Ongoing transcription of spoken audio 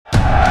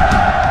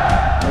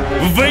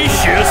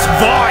Vicious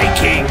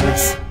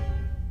Vikings!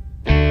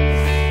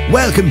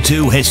 Welcome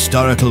to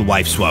Historical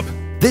Wife Swap.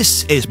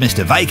 This is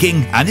Mr.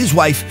 Viking and his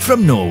wife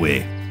from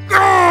Norway.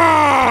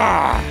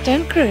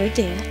 Don't grow,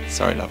 dear.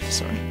 Sorry, love,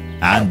 sorry.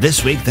 And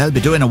this week they'll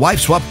be doing a wife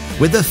swap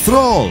with the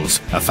Thralls,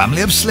 a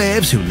family of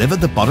slaves who live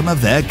at the bottom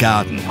of their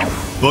garden.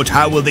 But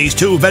how will these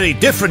two very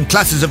different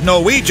classes of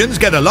Norwegians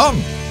get along?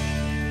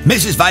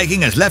 Mrs.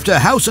 Viking has left her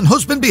house and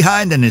husband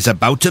behind and is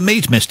about to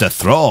meet Mr.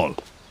 Thrall.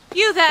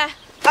 You there?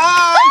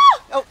 Hi!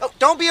 Oh,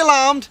 don't be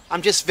alarmed.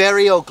 I'm just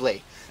very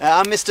ugly.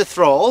 I'm Mr.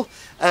 Thrall.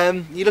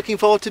 You looking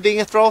forward to being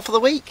a thrall for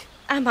the week?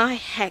 Am I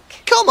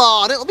heck? Come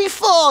on, it'll be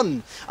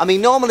fun. I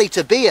mean, normally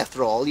to be a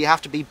thrall, you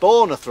have to be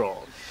born a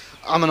thrall.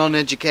 I'm an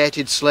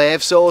uneducated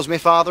slave, so was my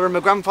father and my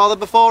grandfather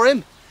before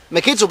him.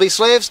 My kids will be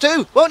slaves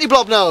too, won't you,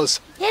 Blobnose?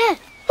 Yeah.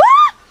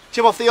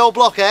 Jump off the old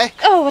block, eh?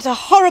 Oh, what a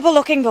horrible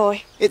looking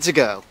boy. It's a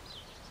girl.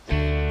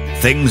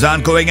 Things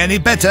aren't going any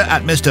better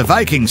at Mr.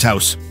 Viking's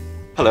house.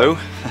 Hello,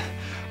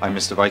 I'm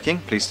Mr. Viking.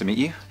 Pleased to meet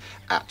you.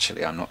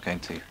 Actually, I'm not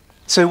going to.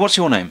 So, what's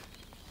your name?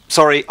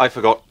 Sorry, I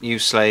forgot. You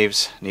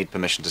slaves need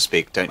permission to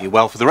speak, don't you?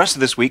 Well, for the rest of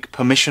this week,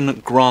 permission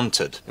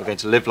granted. You're going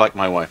to live like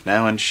my wife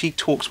now, and she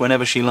talks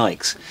whenever she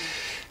likes.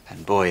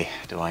 And boy,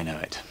 do I know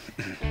it.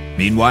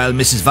 Meanwhile,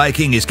 Mrs.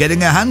 Viking is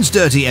getting her hands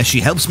dirty as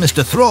she helps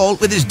Mr. Thrall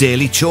with his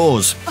daily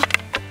chores.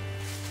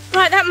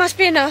 Right, that must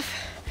be enough.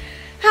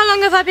 How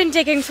long have I been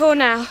digging for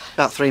now?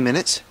 About 3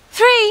 minutes.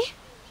 3?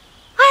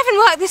 I haven't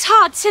worked this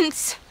hard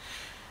since...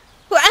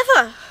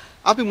 whatever.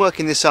 I've been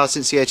working this hard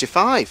since the age of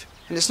 5.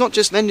 And it's not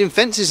just mending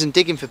fences and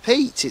digging for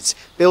peat. It's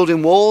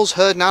building walls,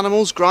 herding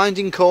animals,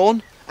 grinding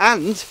corn,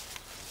 and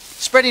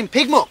spreading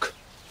pig muck.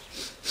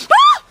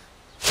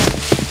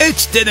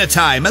 It's dinner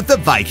time at the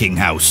Viking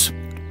house.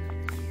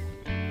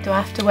 Do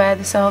I have to wear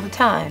this all the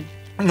time?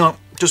 No,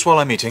 just while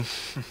I'm eating.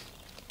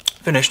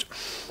 Finished.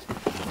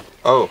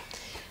 Oh.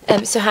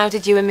 So how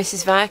did you and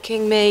Mrs.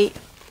 Viking meet?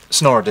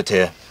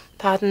 Snoradetir.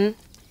 Pardon?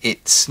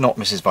 It's not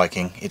Mrs.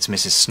 Viking, it's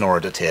Mrs.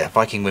 Snoradetir.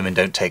 Viking women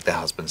don't take their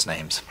husbands'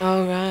 names.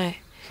 Oh, right.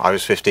 I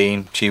was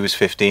 15, she was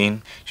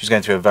 15. She was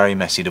going through a very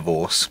messy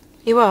divorce.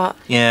 You what?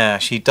 Yeah,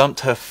 she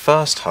dumped her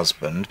first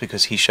husband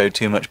because he showed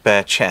too much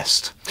bare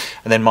chest.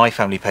 And then my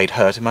family paid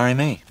her to marry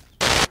me.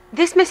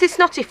 This Mrs.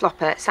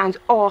 Snottyflopper sounds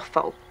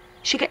awful.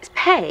 She gets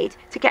paid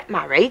to get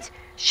married,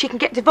 she can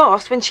get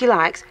divorced when she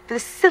likes for the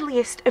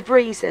silliest of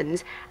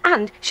reasons,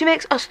 and she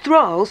makes us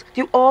thralls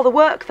do all the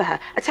work for her.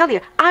 I tell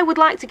you, I would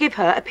like to give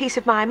her a piece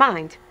of my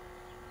mind.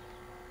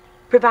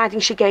 Providing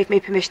she gave me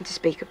permission to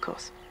speak, of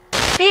course.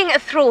 Being a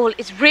thrall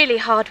is really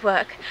hard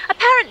work.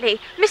 Apparently,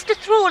 Mr.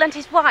 Thrall and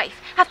his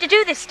wife have to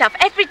do this stuff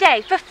every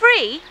day for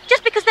free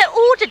just because they're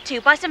ordered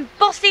to by some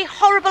bossy,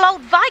 horrible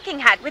old Viking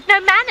hag with no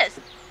manners.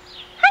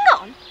 Hang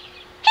on.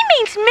 He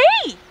means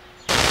me!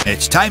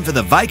 It's time for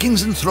the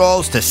Vikings and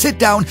Thralls to sit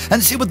down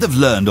and see what they've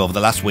learned over the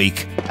last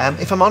week.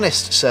 If I'm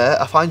honest, sir,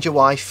 I find your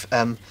wife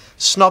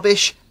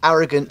snobbish,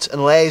 arrogant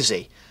and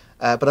lazy.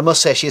 But I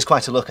must say she is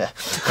quite a looker.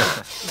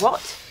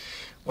 What?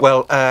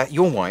 Well,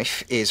 your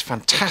wife is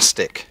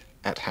fantastic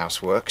at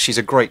housework. She's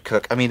a great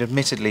cook. I mean,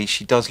 admittedly,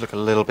 she does look a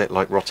little bit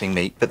like rotting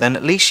meat, but then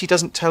at least she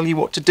doesn't tell you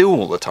what to do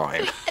all the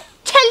time.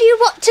 Tell you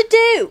what to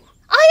do?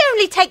 I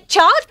only take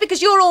charge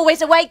because you're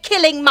always away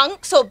killing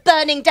monks or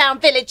burning down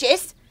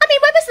villages. I mean,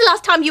 when was the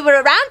last time you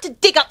were around to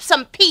dig up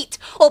some peat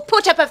or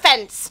put up a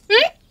fence?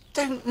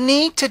 Don't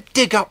need to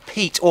dig up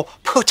peat or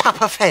put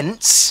up a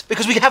fence,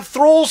 because we have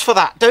thralls for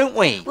that, don't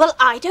we? Well,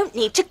 I don't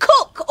need to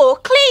cook or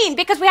clean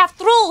because we have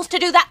thralls to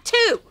do that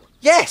too.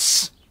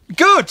 Yes!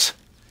 Good!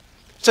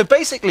 So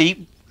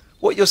basically,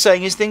 what you're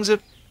saying is things are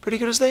pretty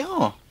good as they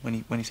are, when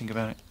you think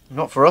about it.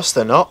 Not for us,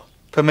 they're not.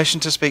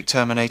 Permission to speak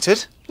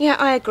terminated. Yeah,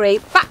 I agree.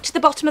 Back to the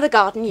bottom of the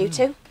garden, you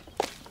two.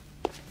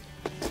 Do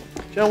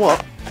you know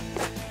what?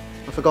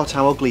 I forgot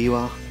how ugly you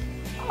are.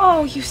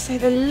 Oh, you say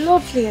the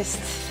loveliest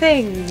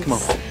things. Come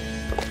on.